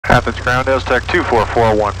Athens ground, Aztec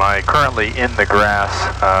 2441 Mike, currently in the grass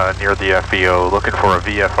near the FBO, looking for a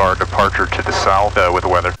VFR departure to the south with the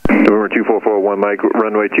weather. November 2441 Mike,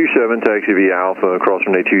 runway 27, taxi via Alpha, cross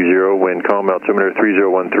runway 20, wind calm, altimeter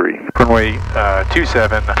 3013. Runway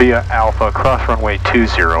 27 via Alpha, cross runway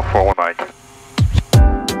 2041 Mike.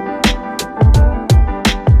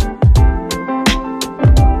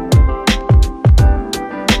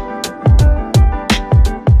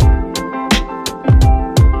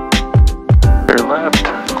 Clear left,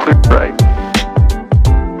 clear right.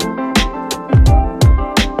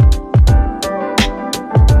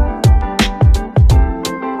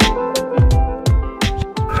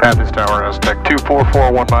 Athens Tower, Aztec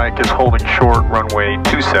 2441 Mike is holding short, runway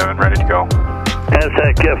 27, ready to go.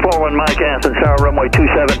 Aztec 41 Mike, Athens Tower, runway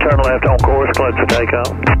 27, turn left on course, cleared for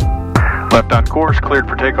takeoff. Left on course, cleared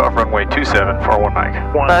for takeoff, runway 27, 41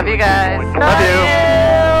 Mike. Love you guys. Love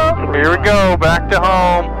you. Here we go, back to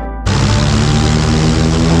home.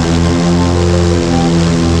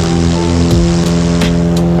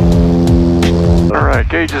 Alright,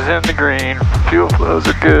 gauge is in the green, fuel flows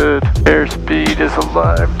are good, airspeed is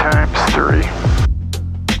alive ×3.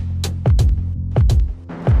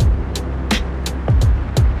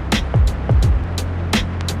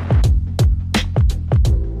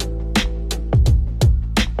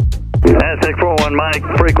 Aztec 41 Mike,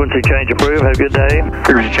 frequency change approved, have a good day.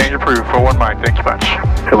 Frequency change approved, 41 Mike, thank you much.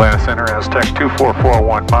 Atlanta Center, Aztec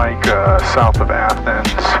 2441 Mike, south of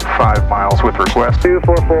Athens, 5 miles with request.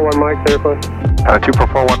 2441 Mike, clear plus.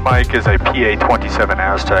 2441 Mike is a PA-27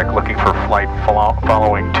 Aztec looking for flight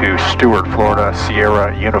following to Stuart, Florida,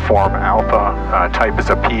 Sierra Uniform Alpha. Type is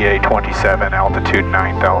a PA-27, altitude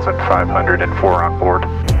 9,504 on board.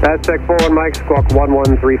 Aztec 41 Mike, squawk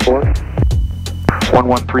 1134.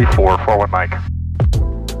 1134, 41 Mike.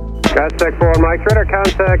 Aztec 41 Mike, radar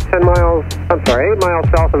contact 8 miles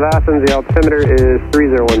south of Athens. The altimeter is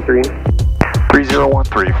 3013.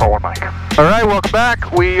 3013, 41 Mike. All right, welcome back.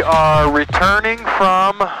 We are returning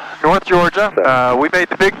from North Georgia. We made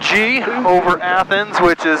the big G over Athens,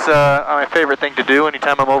 which is my favorite thing to do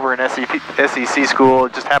anytime I'm over in SEC school.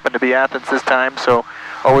 It just happened to be Athens this time, so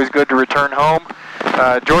always good to return home.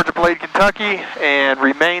 Georgia played Kentucky and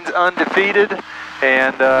remains undefeated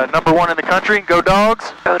and #1 in the country. Go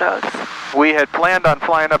Dogs. Go Dogs. We had planned on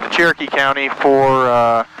flying up to Cherokee County for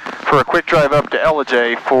a quick drive up to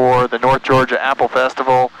Ellijay for the North Georgia Apple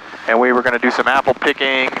Festival, and we were going to do some apple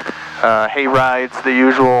picking, hay rides, the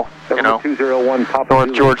usual, you know,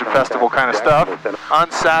 North Georgia Festival kind of stuff. On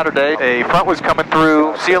Saturday, a front was coming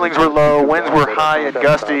through, ceilings were low, winds were high and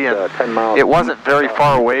gusty, and it wasn't very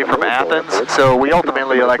far away from Athens, so we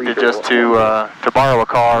ultimately elected just to borrow a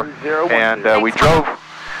car, and we drove.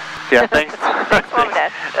 Yeah, thanks. Thanks, Mom and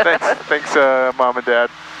Dad. Thanks, Mom and Dad.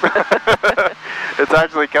 It's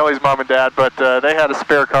actually Kelly's mom and dad, but they had a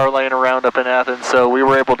spare car laying around up in Athens, so we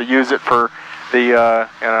were able to use it for the an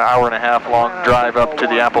hour-and-a-half long drive up to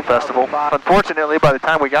the Apple Festival. Unfortunately, by the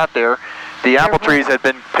time we got there, the apple trees had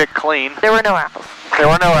been picked clean. There were no apples. There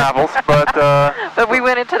were no apples, but... but we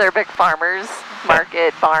went into their big farmer's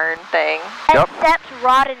market barn thing. Yep. Except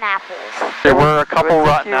rotten apples. There were a couple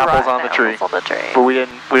rotten apples on the tree, but we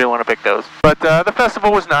didn't want to pick those. But the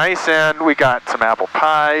festival was nice, and we got some apple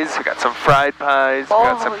pies, we got some fried pies, we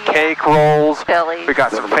got some cake rolls, jellies. We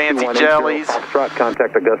got some fancy jellies.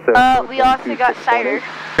 Contact Augusta. We also got cider.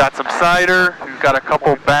 Got some cider. We've got a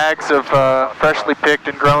couple bags of freshly picked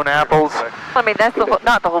and grown apples. I mean, that's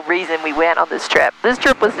not the whole reason we went on this trip. This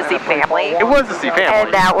trip was to see family. It was to see family.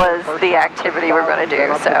 And that was the activity we're going to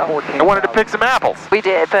do, so. I wanted to pick some apples. We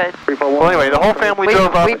did, but... Well, anyway, the whole family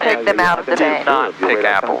drove up. We picked them out of the bin. Did not pick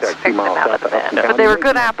apples. Picked them out of the bin. But they were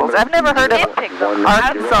good apples. I've never heard of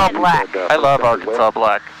Arkansas Black. I love Arkansas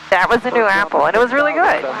Black. That was a new apple, and it was really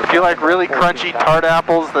good. If you like really crunchy, tart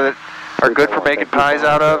apples that are good for making pies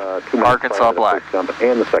out of, Arkansas Black.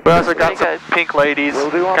 We also got some Pink Ladies,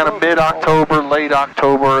 kind of mid-October, late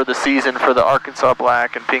October, the season for the Arkansas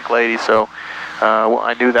Black and Pink Ladies, so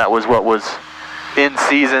I knew that was what was in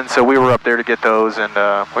season, so we were up there to get those, and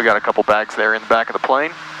we got a couple bags there in the back of the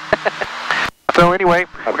plane. So anyway,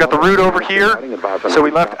 we got the route over here. So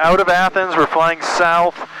we left out of Athens, we're flying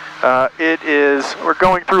south. We're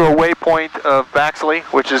going through a waypoint of Baxley,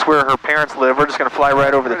 which is where her parents live. We're just going to fly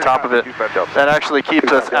right over the top of it. That actually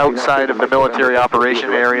keeps us outside of the military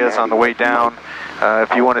operation areas on the way down.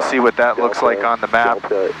 If you want to see what that looks like on the map,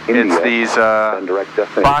 it's these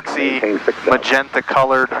boxy, magenta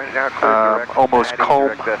colored, almost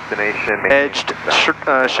comb edged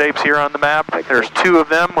shapes here on the map. There's two of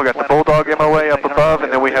them. We got the Bulldog MOA up above,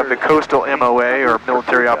 and then we have the coastal MOA, or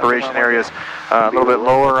military operation areas, a little bit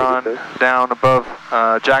lower on down above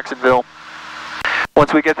Jacksonville.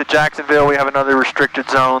 Once we get to Jacksonville, we have another restricted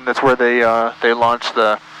zone. That's where they launch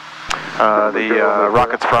the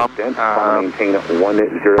rockets from,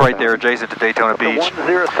 right there adjacent to Daytona Beach.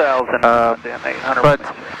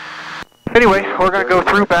 But anyway, we're going to go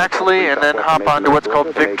through Baxley and then hop onto what's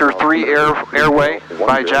called Victor 3 Airway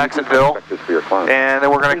by Jacksonville, and then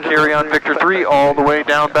we're going to carry on Victor 3 all the way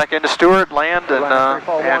down back into Stuart, land,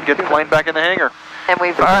 and get the plane back in the hangar. And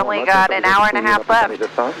we've only got an hour and a half left.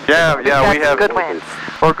 Yeah, we have good winds.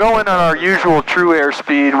 We're going on our usual true air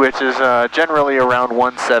speed, which is generally around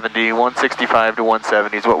 170, 165 to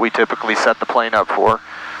 170 is what we typically set the plane up for.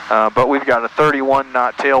 But we've got a 31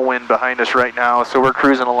 knot tailwind behind us right now, so we're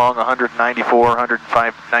cruising along 194,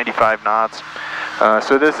 195 knots.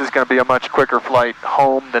 So this is going to be a much quicker flight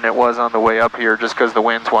home than it was on the way up here, just because the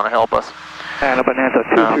winds want to help us. But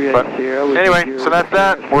anyway, so that's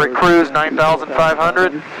that. We're at cruise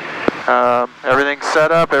 9,500. Everything's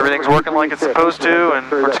set up, everything's working like it's supposed to, and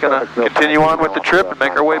we're just going to continue on with the trip and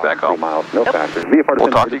make our way back home. We'll talk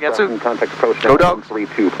to you again soon. Go Dogs.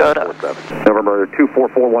 Go Dogs. November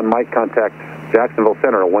 2441 Mike, contact Jacksonville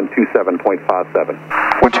Center at 127.57.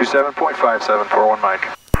 127.57 for 1 Mike.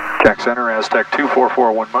 Jack Center, Aztec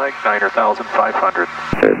 2441 Mike, 9,500.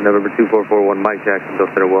 November 2441 Mike, Jacksonville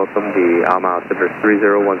Center, welcome. The Alma altimeter is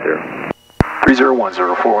 3010.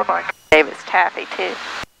 3010 for 1 Mike. Davis taffy too.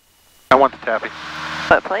 I want the taffy.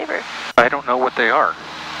 What flavor? I don't know what they are.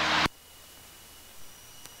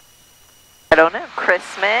 I don't know.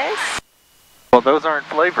 Christmas? Well, those aren't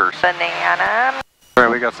flavors. Banana? All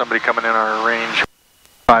right, we got somebody coming in our range,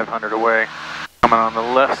 500 away. Coming on the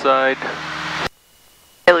left side.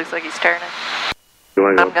 It looks like he's turning.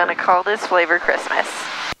 I'm going to call this flavor Christmas.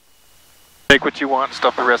 Take what you want,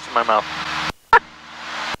 stuff the rest in my mouth.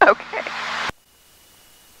 Okay.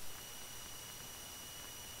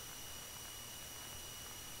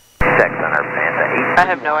 I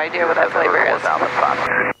have no idea what that flavor is.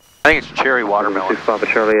 I think it's cherry watermelon. Papa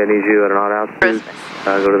Charlie, I need you at an odd altitude.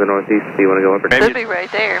 Go to the northeast. Do you want to go over? Should be right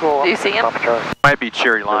there. Do you see him? Might be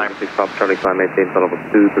cherry lime. 6 Papa Charlie, climb maintain level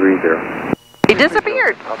 230. He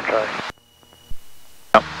disappeared.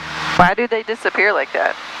 Why do they disappear like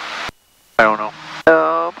that? I don't know.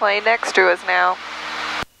 Oh, plane next to us now.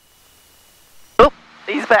 Oh,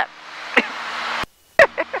 he's back.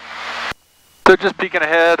 So just peeking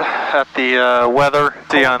ahead at the weather,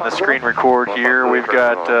 see on the screen record here, we've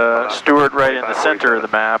got Stuart right in the center of the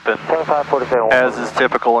map, and as is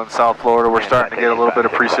typical in South Florida, we're starting to get a little bit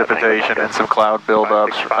of precipitation and some cloud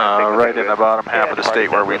buildups right in the bottom half of the state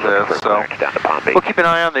where we live. So we'll keep an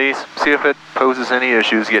eye on these, see if it poses any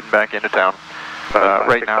issues getting back into town.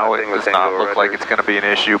 Right now it does not look like it's going to be an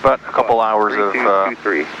issue, but a couple hours of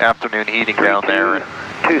afternoon heating down there, and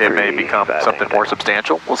it may become something more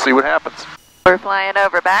substantial. We'll see what happens. We're flying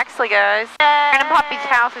over Baxley, guys. Grandpappy's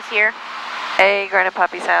house is here. Hey,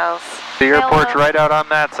 Grandpappy's house. The airport's right out on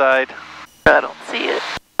that side. I don't see it,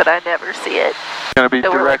 but I never see it. It's going to be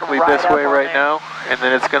directly this way right now, and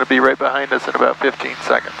then it's going to be right behind us in about 15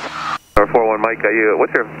 seconds. Number 41 Mike,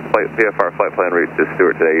 what's your VFR flight plan route to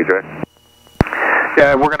Stuart today, you direct?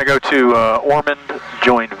 Yeah, we're going to go to Ormond,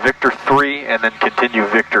 join Victor 3, and then continue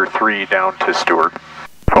Victor 3 down to Stuart.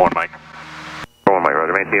 41 Mike. 41 Mike,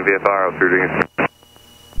 roger. Maintain VFR,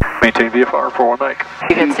 Maintain VFR, 41 Mike.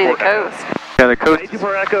 You can see the coast. Yeah, the coast is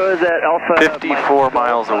 54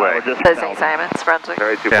 miles away. St. Simons, Brunswick.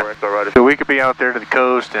 Yeah. So we could be out there to the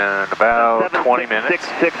coast in about 20 minutes.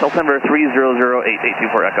 6 altimeter 3008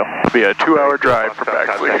 Echo. It'll be a 2-hour drive from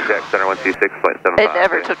Baxley. It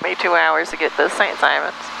never took me 2 hours to get to St.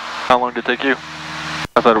 Simons. How long did it take you?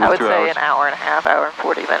 I thought it was 2 hours. I would say an hour and a half, hour and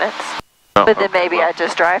 40 minutes. Oh, but then maybe I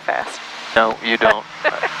just drive fast. No, you don't.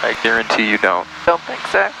 I guarantee you don't. Don't think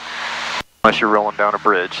so. Unless you're rolling down a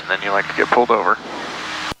bridge, and then you like to get pulled over.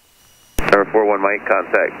 Number 41 Mike,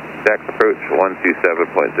 contact Jack's approach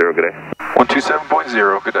 127.0, good day.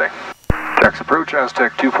 127.0, good day. Jack's approach,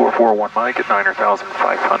 Aztec 2441 Mike at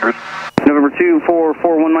 9,500. November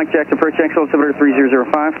 2441 Mike, Jack's approach, actual altimeter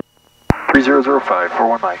 3005. 3005,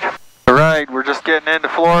 41 Mike. All right, we're just getting into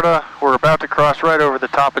Florida. We're about to cross right over the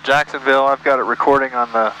top of Jacksonville. I've got it recording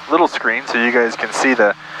on the little screen so you guys can see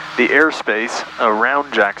the airspace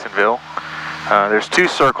around Jacksonville. There's 2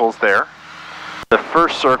 circles there. The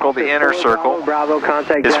first circle, the inner circle,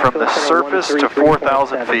 is from the surface to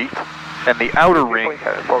 4,000 feet. and the outer ring,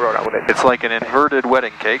 it's like an inverted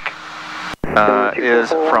wedding cake, is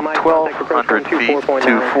from 1,200 feet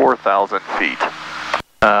to 4,000 feet.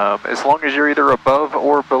 As long as you're either above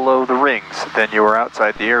or below the rings, then you are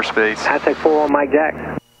outside the airspace. Aztec 41 Mike Jack.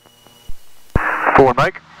 41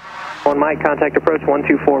 Mike. 1 Mike, contact approach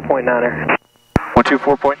 124.9er.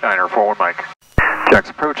 124.9er, 41 Mike. Jack's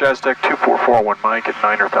approach Aztec 2441 Mike at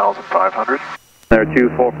 9,500. There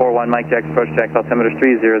 2441 Mike, Jack's approach, Jack's altimeter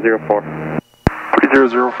 3004.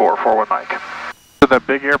 3004, 41 Mike. So the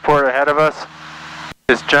big airport ahead of us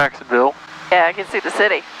is Jacksonville. Yeah, I can see the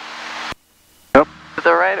city. Yep. To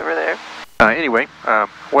the right over there. Anyway,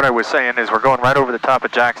 what I was saying is we're going right over the top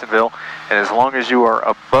of Jacksonville, and as long as you are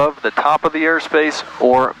above the top of the airspace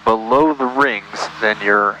or below the rings, then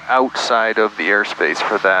you're outside of the airspace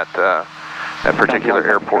for that particular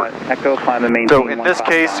airport. So in this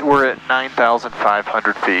case, we're at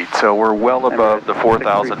 9,500 feet, so we're well above the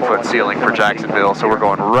 4,000 foot ceiling for Jacksonville, so we're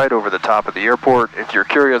going right over the top of the airport. If you're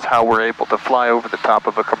curious how we're able to fly over the top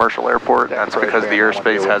of a commercial airport, that's because the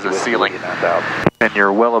airspace has a ceiling, and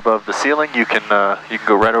you're well above the ceiling, you can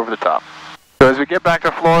go right over the top. So as we get back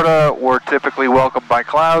to Florida, we're typically welcomed by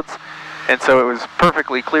clouds. And so it was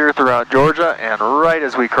perfectly clear throughout Georgia, and right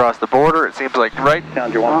as we cross the border, it seems like right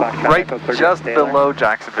just below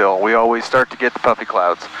Jacksonville, we always start to get the puffy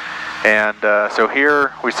clouds. And so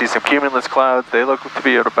here we see some cumulus clouds. They look to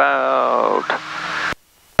be at about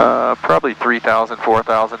probably 3,000,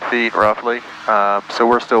 4,000 feet roughly. So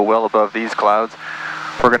we're still well above these clouds.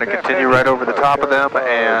 We're going to continue right over the top of them,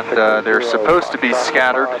 and they're supposed to be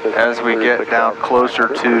scattered as we get down closer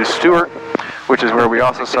to Stuart, which is where we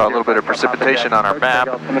also saw a little bit of precipitation on our map.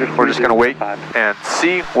 We're just going to wait and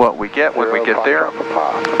see what we get when we get there.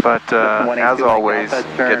 But as always,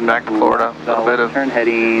 getting back to Florida, a little bit of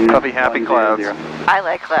puffy, happy clouds. I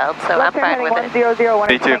like clouds, so I'm fine with it.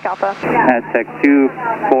 Me too. Aztec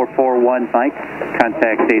 2441 Mike,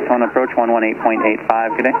 contact Daytona approach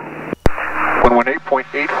 118.85, good day.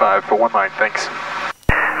 118.85 for 1 Mike, thanks.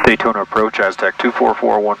 Daytona approach Aztec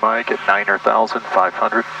 2441 Mike at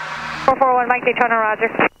 9,500. 441 Mike, Daytona, roger.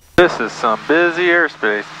 This is some busy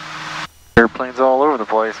airspace. Airplanes all over the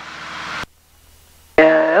place.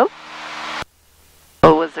 No.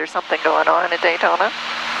 Oh, was there something going on at Daytona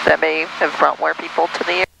that may have brought more people to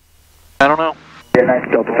the air? I don't know. Yeah, nice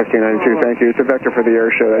Delta 1592, thank you. It's a vector for the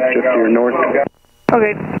air show, that's just to your north.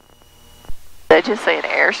 Okay. Did I just say an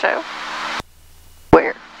air show?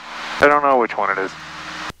 Where? I don't know which one it is.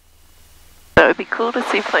 That would be cool to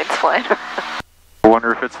see planes flying around. I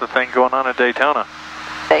wonder if it's the thing going on at Daytona.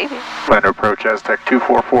 Maybe. Land approach Aztec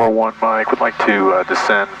 2441 Mike, would like to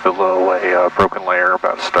descend below a broken layer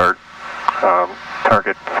about to start.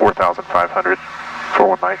 Target 4,500 for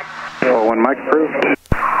 1 Mike. 1 Mike approved.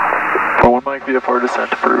 For 1 Mike, VFR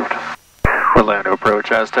descent approved. Orlando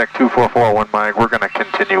approach Aztec 2441 Mike, we're going to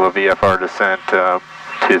continue a VFR descent to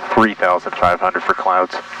 3,500 for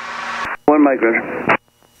clouds. 1 Mike, roger.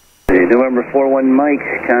 November 41 Mike,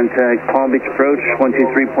 contact Palm Beach approach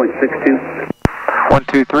 123.62.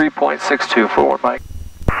 123.62 for 1 Mike.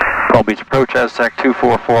 Palm Beach approach Aztec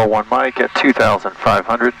 2441 Mike at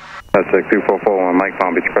 2,500. Aztec 2441 Mike,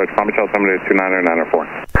 Palm Beach approach. Palm Beach altimeter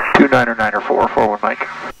 29904. 29904 for 1 Mike.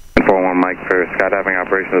 41 Mike for skydiving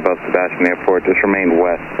operations above Sebastian Airport. Just remain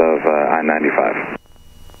west of I-95.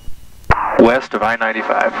 West of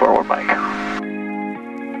I-95 for 1 Mike.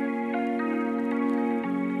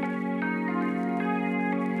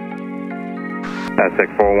 Aztec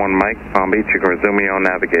 41 Mike, Palm Beach, you can resume your own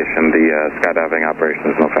navigation. The skydiving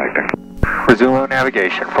operation is no factor. Resume own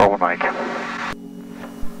navigation, 41 Mike.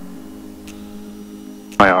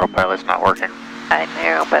 My autopilot's not working. I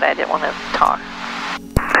know, but I didn't want to talk.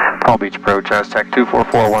 Palm Beach approach, Aztec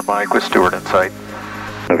 2441 Mike with Stuart in sight.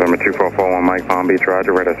 November 2441 Mike, Palm Beach,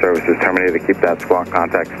 roger, radar services terminated. Keep that squawk,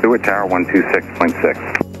 contact Stuart Tower 126.6.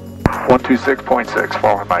 126.6,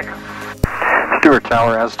 forward Mike. Stuart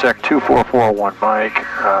Tower, Aztec 2441 Mike,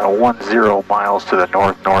 10 miles to the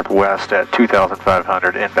north-northwest at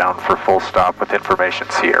 2,500 inbound for full stop with information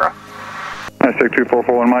Sierra. Aztec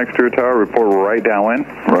 2441 Mike, Stuart Tower, report right downwind,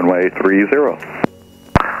 runway 30.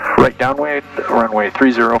 Right downwind, runway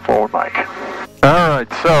 30, forward Mike.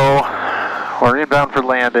 Alright, so we're inbound for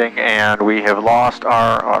landing and we have lost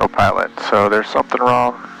our autopilot, so there's something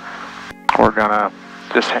wrong. We're gonna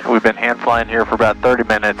we've been hand flying here for about 30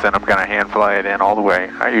 minutes and I'm gonna hand fly it in all the way.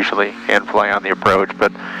 I usually hand fly on the approach,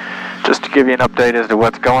 but just to give you an update as to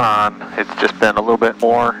what's going on, it's just been a little bit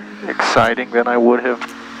more exciting than I would have,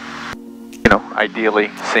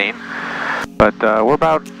 ideally seen. But we're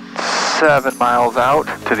about 7 miles out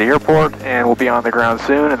to the airport, and we'll be on the ground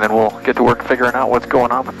soon, and then we'll get to work figuring out what's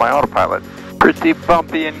going on with my autopilot. Pretty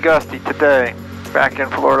bumpy and gusty today. Back in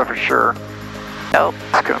Florida for sure. Nope.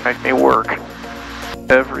 It's gonna make me work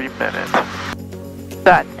every minute.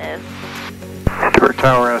 Goodness. Stuart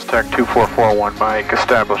Tower, Aztec 2441 Mike,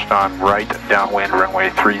 established on right downwind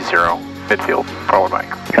runway 30, midfield, forward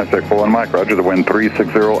Mike. Aztec 41 Mike, roger, the wind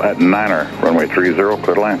 360 at Niner, runway 30, clear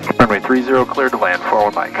to land. Runway 30, clear to land,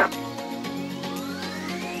 forward Mike.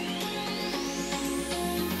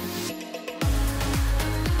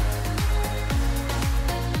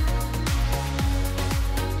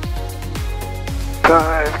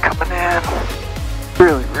 Dive coming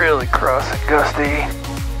in, really crossing gusty.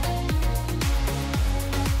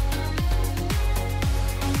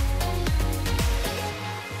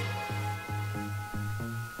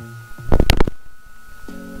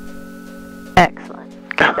 Excellent.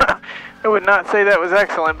 I would not say that was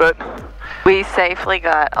excellent, but we safely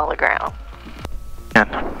got on the ground. And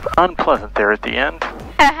unpleasant there at the end.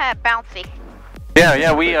 Bouncy.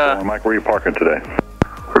 Yeah, we Mike, where are you parking today?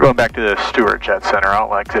 We're going back to the Stuart Jet Center.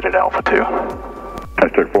 I'll exit at Alpha 2.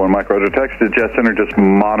 Aztec 41 Mike, roger, taxi to Jet Center, just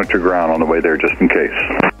monitor ground on the way there just in case.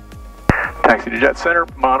 Taxi to Jet Center,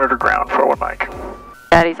 monitor ground, forward Mike.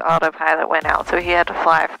 Daddy's autopilot went out, so he had to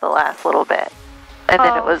fly for the last little bit. And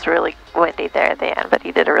then it was really windy there at the end, but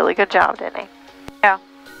he did a really good job, didn't he? Yeah.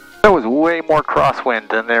 There was way more crosswind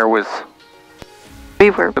than there was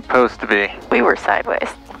supposed to be. We were sideways.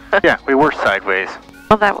 Yeah, we were sideways.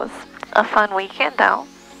 Well, that was a fun weekend, though.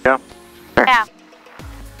 Yeah. Sure. Yeah.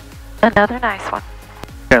 Another nice one.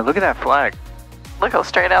 Yeah, look at that flag. Look how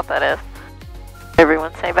straight out that is.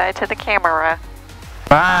 Everyone say bye to the camera.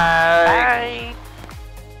 Bye. Bye.